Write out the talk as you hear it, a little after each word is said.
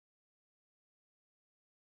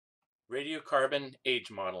Radiocarbon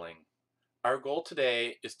Age Modeling. Our goal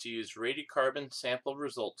today is to use radiocarbon sample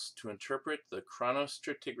results to interpret the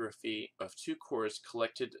chronostratigraphy of two cores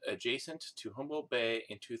collected adjacent to Humboldt Bay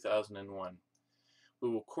in 2001. We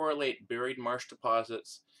will correlate buried marsh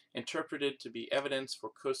deposits interpreted to be evidence for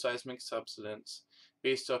coseismic subsidence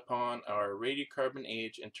based upon our radiocarbon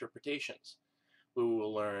age interpretations. We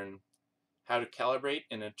will learn how to calibrate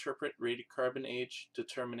and interpret radiocarbon age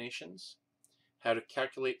determinations, how to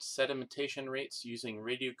calculate sedimentation rates using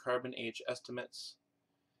radiocarbon age estimates,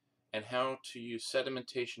 and how to use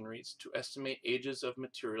sedimentation rates to estimate ages of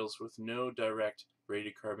materials with no direct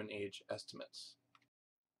radiocarbon age estimates.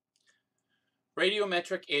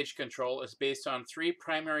 Radiometric age control is based on three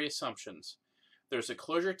primary assumptions. There's a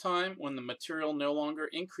closure time when the material no longer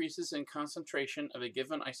increases in concentration of a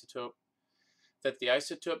given isotope, that the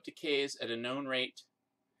isotope decays at a known rate,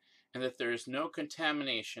 and that there is no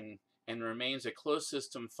contamination and remains a closed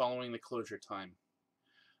system following the closure time.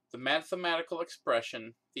 The mathematical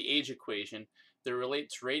expression, the age equation, that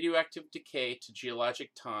relates radioactive decay to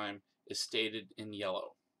geologic time is stated in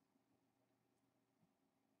yellow.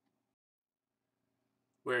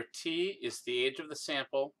 Where T is the age of the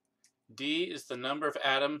sample, D is the number of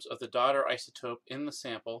atoms of the daughter isotope in the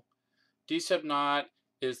sample, D sub naught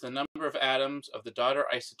is the number of atoms of the daughter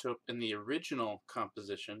isotope in the original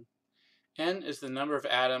composition, N is the number of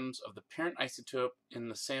atoms of the parent isotope in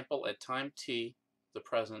the sample at time t, the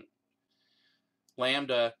present.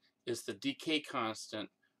 Lambda is the decay constant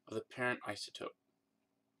of the parent isotope.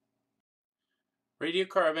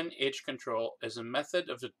 Radiocarbon age control is a method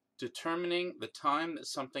of determining the time that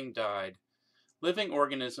something died. Living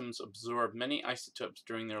organisms absorb many isotopes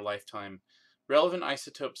during their lifetime. Relevant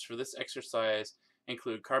isotopes for this exercise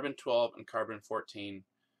include carbon-12 and carbon-14.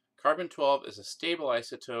 Carbon-12 is a stable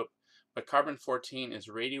isotope, but carbon-14 is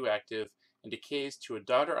radioactive and decays to a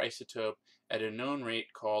daughter isotope at a known rate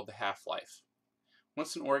called the half-life.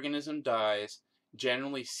 Once an organism dies, it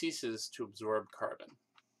generally ceases to absorb carbon.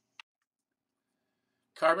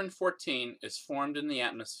 Carbon-14 is formed in the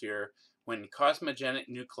atmosphere when cosmogenic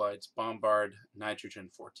nuclides bombard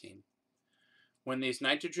nitrogen-14. When these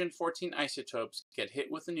nitrogen-14 isotopes get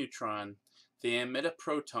hit with a neutron, they emit a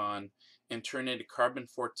proton and turn into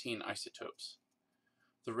carbon-14 isotopes.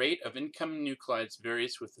 The rate of incoming nuclides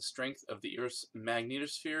varies with the strength of the Earth's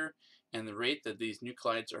magnetosphere and the rate that these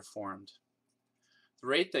nuclides are formed. The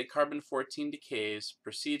rate that carbon-14 decays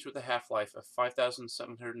proceeds with a half-life of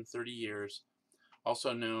 5,730 years,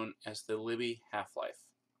 also known as the Libby half-life.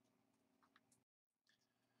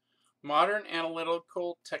 Modern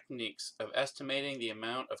analytical techniques of estimating the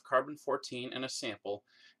amount of carbon-14 in a sample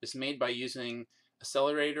is made by using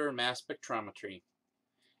accelerator mass spectrometry.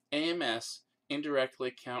 AMS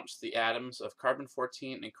indirectly counts the atoms of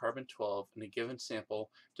carbon-14 and carbon-12 in a given sample,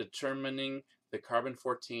 determining the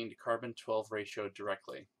carbon-14 to carbon-12 ratio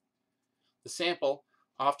directly. The sample,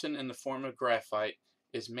 often in the form of graphite,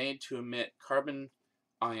 is made to emit carbon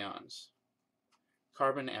ions,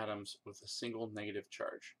 carbon atoms with a single negative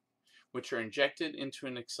charge, which are injected into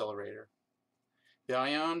an accelerator. The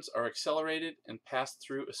ions are accelerated and pass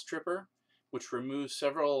through a stripper, which removes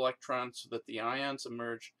several electrons so that the ions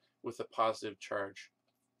emerge with a positive charge.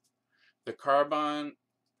 The carbon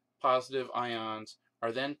positive ions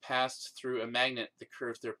are then passed through a magnet that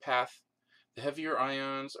curves their path. The heavier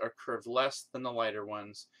ions are curved less than the lighter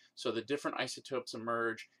ones, so the different isotopes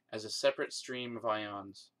emerge as a separate stream of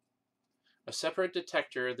ions. A separate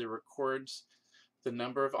detector that records the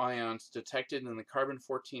number of ions detected in the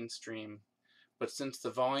carbon-14 stream, but since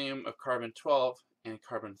the volume of carbon-12 and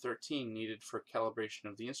carbon-13 needed for calibration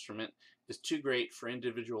of the instrument is too great for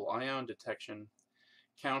individual ion detection,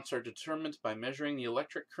 counts are determined by measuring the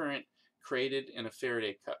electric current created in a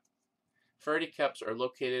Faraday cup. Faraday cups are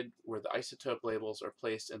located where the isotope labels are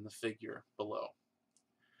placed in the figure below.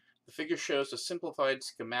 The figure shows a simplified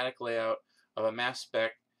schematic layout of a mass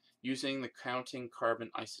spec using the counting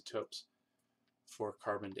carbon isotopes for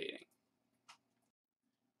carbon dating.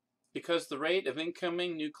 Because the rate of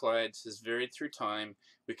incoming nuclides has varied through time,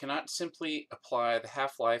 we cannot simply apply the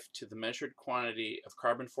half-life to the measured quantity of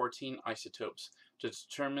carbon-14 isotopes to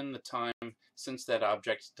determine the time since that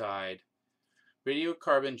object died.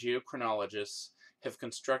 Radiocarbon geochronologists have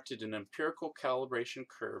constructed an empirical calibration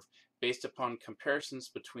curve based upon comparisons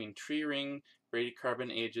between tree ring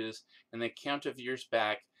radiocarbon ages and the count of years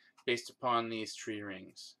back based upon these tree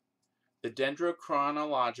rings. The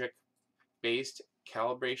dendrochronologic based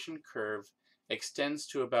calibration curve extends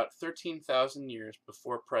to about 13,000 years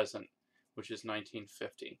before present, which is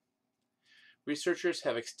 1950. Researchers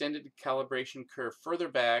have extended the calibration curve further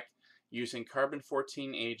back using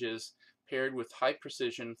carbon-14 ages paired with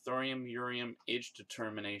high-precision thorium-uranium age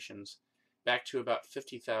determinations back to about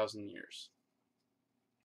 50,000 years.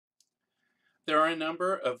 There are a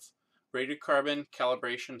number of radiocarbon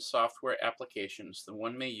calibration software applications that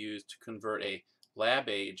one may use to convert a lab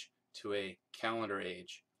age to a calendar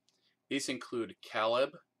age. These include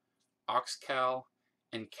Calib, OxCal,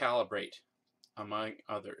 and Calibrate, among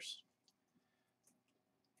others.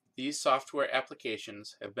 These software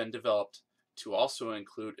applications have been developed to also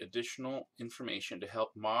include additional information to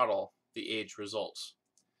help model the age results.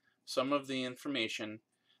 Some of the information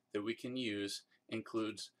that we can use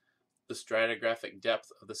includes the stratigraphic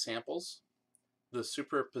depth of the samples, the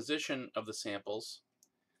superposition of the samples,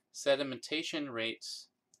 sedimentation rates,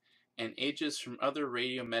 and ages from other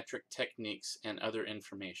radiometric techniques and other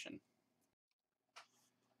information.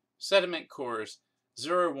 Sediment cores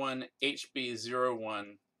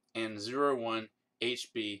 01HB01 and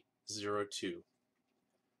 01HB02.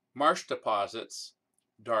 Marsh deposits,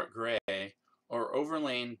 dark gray, or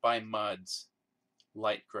overlain by muds,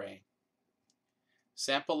 light gray.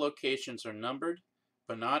 Sample locations are numbered,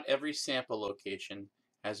 but not every sample location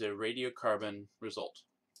has a radiocarbon result.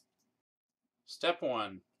 Step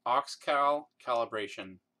 1. OxCal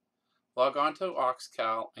Calibration. Log on to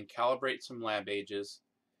OxCal and calibrate some lab ages.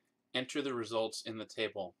 Enter the results in the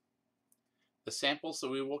table. The samples that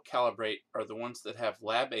we will calibrate are the ones that have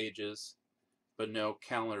lab ages, but no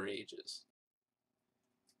calendar ages.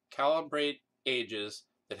 Calibrate ages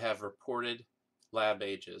that have reported lab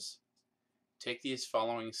ages. Take these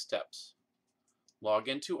following steps. Log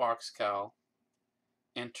into OxCal,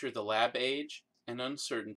 enter the lab age and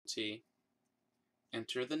uncertainty,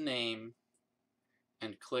 enter the name,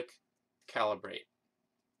 and click Calibrate.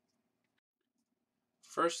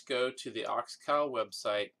 First go to the OxCal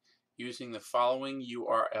website using the following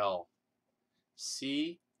URL: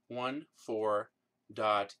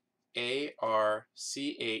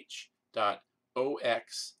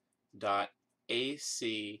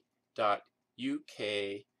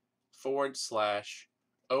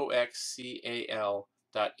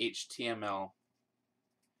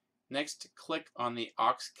 Next, click on the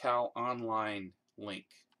OxCal Online link.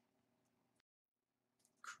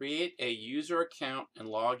 Create a user account and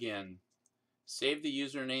log in. Save the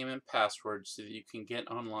username and password so that you can get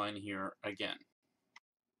online here again.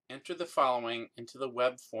 Enter the following into the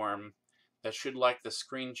web form that should look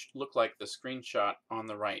like the screenshot on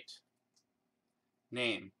the right.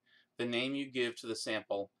 Name, the name you give to the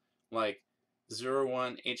sample, like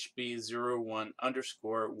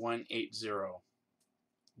 01HB01_180.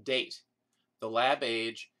 Date, the lab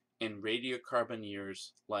age in radiocarbon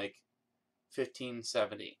years, like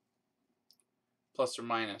 1570, plus or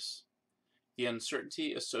minus. The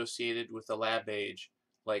uncertainty associated with the lab age,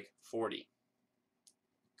 like 40.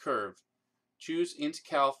 Curve. Choose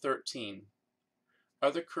Untitled 13.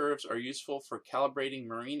 Other curves are useful for calibrating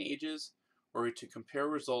marine ages or to compare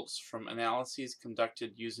results from analyses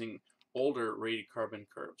conducted using older radiocarbon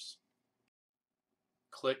curves.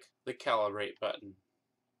 Click the Calibrate button.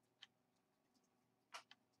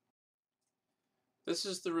 This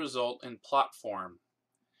is the result in plot form.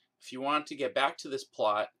 If you want to get back to this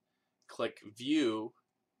plot, click View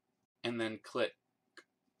and then click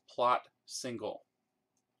Plot Single.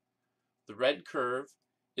 The red curve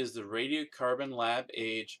is the radiocarbon lab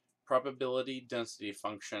age probability density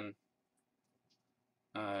function,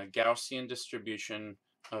 Gaussian distribution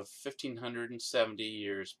of 1570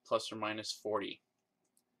 years plus or minus 40.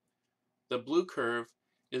 The blue curve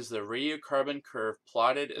is the radiocarbon curve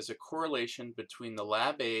plotted as a correlation between the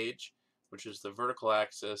lab age, which is the vertical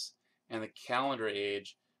axis, and the calendar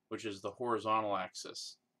age, which is the horizontal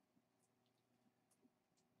axis.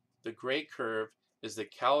 The gray curve is the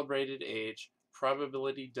calibrated age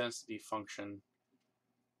probability density function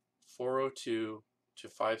 402 to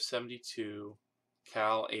 572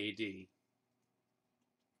 cal AD.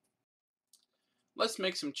 Let's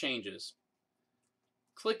make some changes.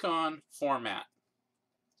 Click on Format.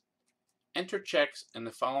 Enter checks in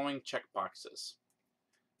the following checkboxes: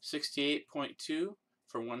 68.2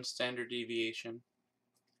 for 1 standard deviation,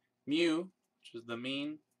 mu, which is the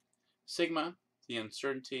mean, sigma, the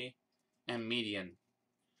uncertainty, and median.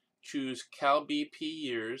 Choose Cal BP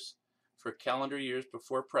years for calendar years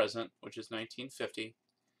before present, which is 1950.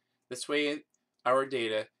 This way our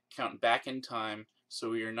data count back in time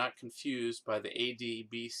so we are not confused by the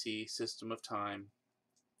AD-BC system of time.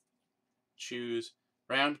 Choose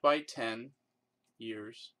round by 10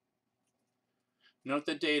 years. Note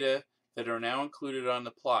the data that are now included on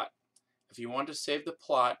the plot. If you want to save the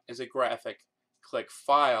plot as a graphic, click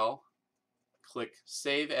File, click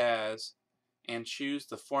Save As, and choose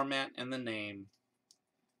the format and the name.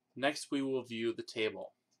 Next, we will view the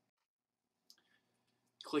table.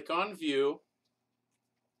 Click on View,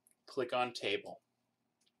 click on Table.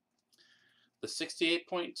 The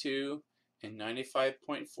 68.2 and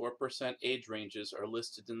 95.4% age ranges are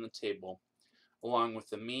listed in the table, along with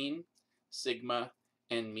the mean, sigma,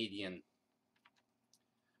 and median.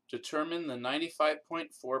 Determine the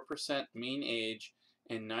 95.4% mean age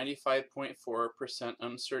and 95.4%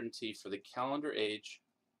 uncertainty for the calendar age.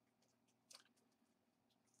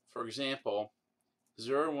 For example,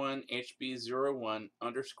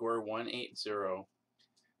 01HB01_180,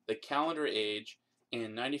 the calendar age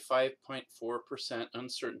and 95.4%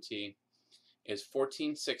 uncertainty is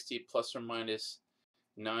 1460 plus or minus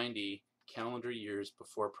 90 calendar years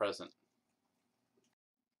before present.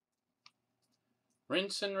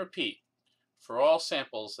 Rinse and repeat for all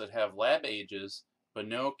samples that have lab ages but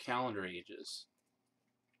no calendar ages.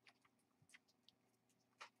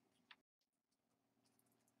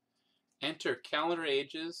 Enter calendar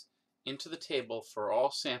ages into the table for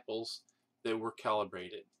all samples that were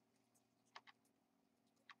calibrated.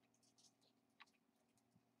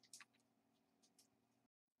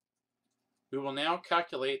 We will now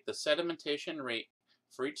calculate the sedimentation rate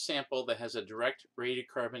for each sample that has a direct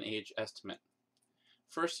radiocarbon age estimate.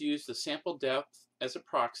 First, use the sample depth as a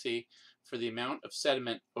proxy for the amount of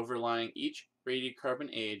sediment overlying each radiocarbon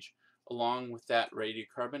age along with that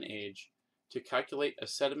radiocarbon age to calculate a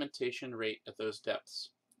sedimentation rate at those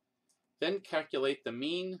depths. Then calculate the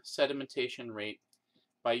mean sedimentation rate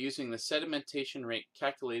by using the sedimentation rate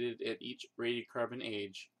calculated at each radiocarbon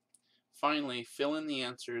age. Finally, fill in the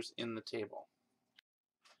answers in the table.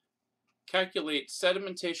 Calculate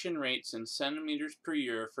sedimentation rates in centimeters per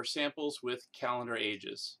year for samples with calendar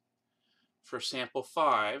ages. For sample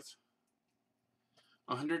 5,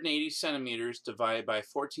 180 centimeters divided by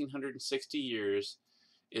 1460 years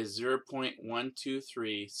is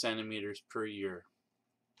 0.123 centimeters per year.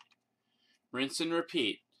 Rinse and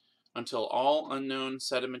repeat until all unknown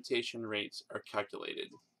sedimentation rates are calculated.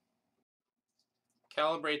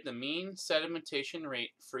 Calibrate the mean sedimentation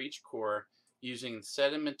rate for each core using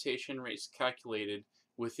sedimentation rates calculated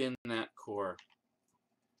within that core.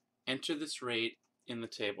 Enter this rate in the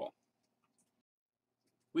table.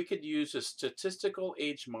 We could use a statistical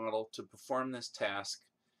age model to perform this task.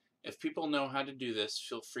 If people know how to do this,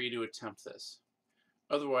 feel free to attempt this.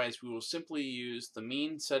 Otherwise, we will simply use the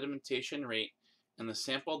mean sedimentation rate and the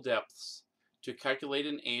sample depths to calculate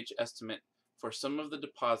an age estimate for some of the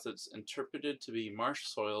deposits interpreted to be marsh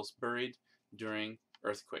soils buried during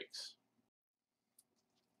earthquakes.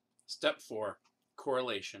 Step 4,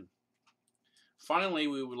 correlation. Finally,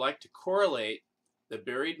 we would like to correlate the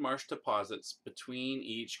buried marsh deposits between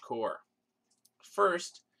each core.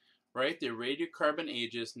 First, write the radiocarbon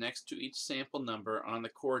ages next to each sample number on the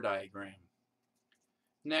core diagram.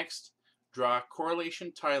 Next, draw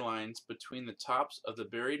correlation tie lines between the tops of the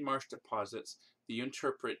buried marsh deposits that you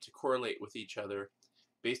interpret to correlate with each other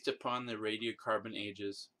based upon the radiocarbon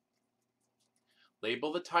ages.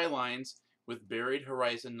 Label the tie lines with buried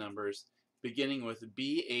horizon numbers beginning with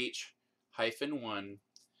BH-1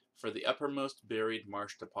 for the uppermost buried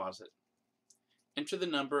marsh deposit. Enter the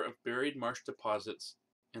number of buried marsh deposits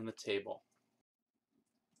in the table.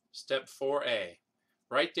 Step 4A.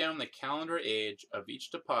 Write down the calendar age of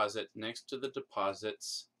each deposit next to the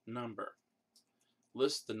deposit's number.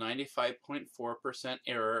 List the 95.4%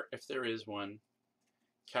 error if there is one.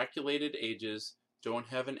 Calculated ages don't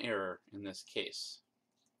have an error in this case.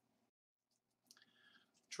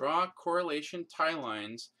 Draw correlation tie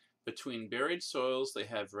lines between buried soils that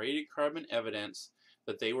have radiocarbon evidence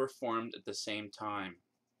that they were formed at the same time.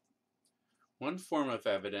 One form of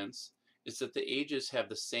evidence is that the ages have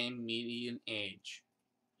the same median age.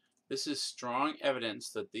 This is strong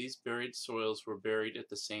evidence that these buried soils were buried at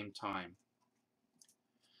the same time.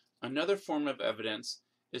 Another form of evidence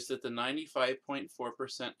is that the 95.4%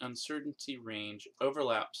 uncertainty range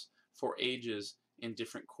overlaps for ages in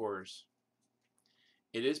different cores.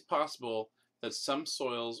 It is possible that some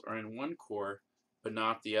soils are in one core but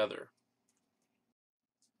not the other.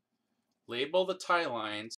 Label the tie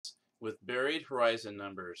lines with buried horizon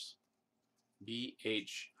numbers,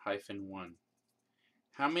 BH-1.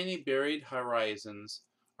 How many buried horizons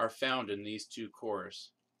are found in these two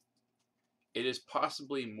cores? It is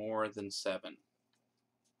possibly more than 7.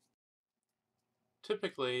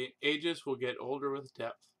 Typically, ages will get older with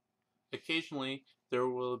depth. Occasionally, there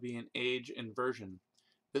will be an age inversion.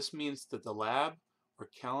 This means that the lab or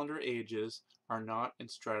calendar ages are not in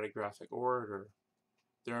stratigraphic order.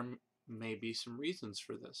 There may be some reasons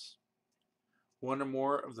for this. One or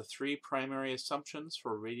more of the 3 primary assumptions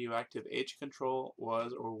for radioactive age control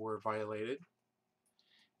was or were violated.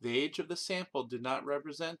 The age of the sample did not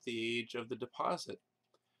represent the age of the deposit,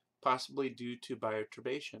 possibly due to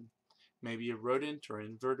bioturbation. Maybe a rodent or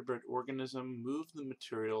invertebrate organism moved the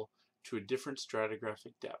material to a different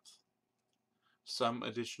stratigraphic depth. Some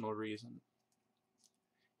additional reason.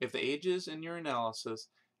 If the ages in your analysis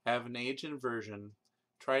have an age inversion,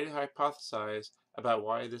 try to hypothesize about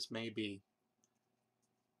why this may be.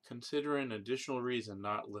 Consider an additional reason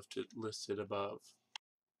not listed above.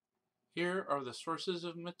 Here are the sources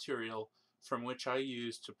of material from which I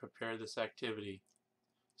used to prepare this activity.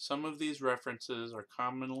 Some of these references are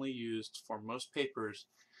commonly used for most papers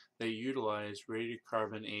that utilize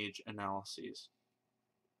radiocarbon age analyses.